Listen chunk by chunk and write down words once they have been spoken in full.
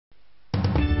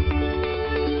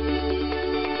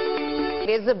It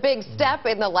is a big step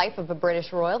in the life of a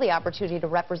British royal, the opportunity to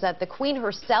represent the Queen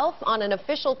herself on an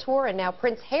official tour, and now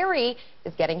Prince Harry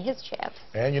is getting his chance.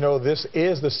 And you know, this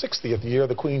is the 60th year of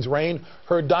the Queen's reign,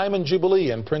 her Diamond Jubilee,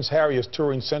 and Prince Harry is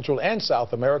touring Central and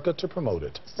South America to promote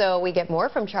it. So we get more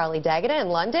from Charlie Daggett in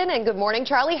London. And good morning,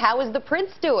 Charlie. How is the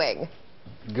Prince doing?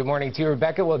 Good morning to you,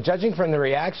 Rebecca. Well, judging from the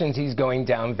reactions, he's going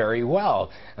down very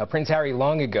well. Prince Harry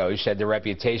long ago shed the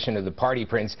reputation of the party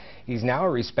prince. He's now a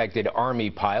respected army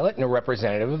pilot and a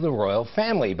representative of the royal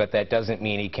family, but that doesn't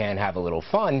mean he can't have a little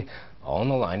fun, all in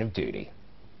the line of duty.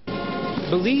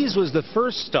 Belize was the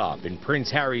first stop in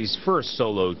Prince Harry's first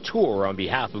solo tour on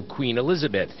behalf of Queen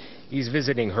Elizabeth. He's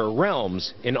visiting her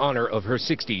realms in honor of her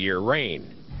 60-year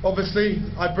reign. Obviously,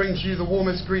 I bring to you the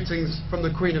warmest greetings from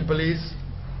the Queen of Belize.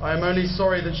 I am only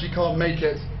sorry that she can't make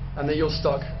it and that you're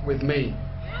stuck with me.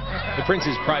 The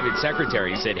prince's private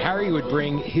secretary said Harry would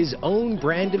bring his own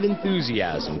brand of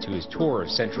enthusiasm to his tour of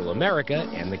Central America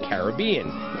and the Caribbean.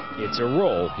 It's a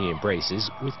role he embraces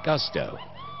with gusto.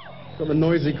 Got the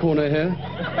noisy corner here.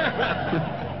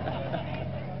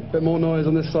 A bit more noise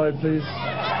on this side, please.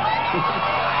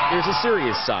 There's a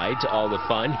serious side to all the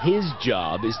fun. His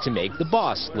job is to make the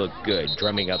boss look good,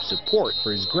 drumming up support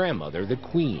for his grandmother, the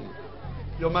Queen.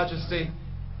 Your Majesty,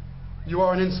 you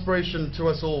are an inspiration to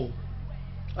us all,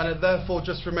 and it therefore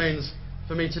just remains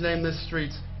for me to name this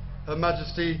street Her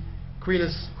Majesty Queen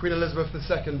Elizabeth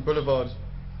II Boulevard.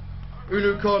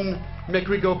 Unu con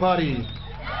Mekrigo Party.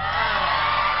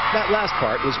 That last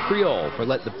part was Creole for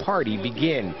let the party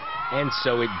begin. And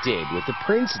so it did, with the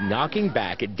prince knocking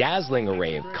back a dazzling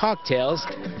array of cocktails,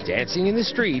 dancing in the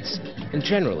streets, and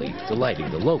generally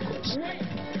delighting the locals.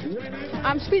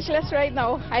 I'm speechless right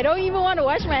now. I don't even want to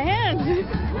wash my hands.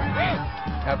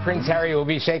 Prince Harry will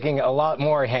be shaking a lot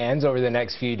more hands over the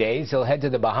next few days. He'll head to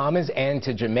the Bahamas and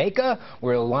to Jamaica,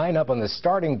 where he'll line up on the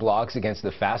starting blocks against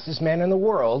the fastest man in the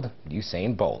world,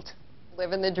 Usain Bolt.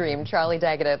 Living the dream. Charlie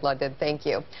Daggett at London, thank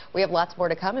you. We have lots more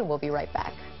to come, and we'll be right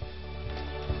back.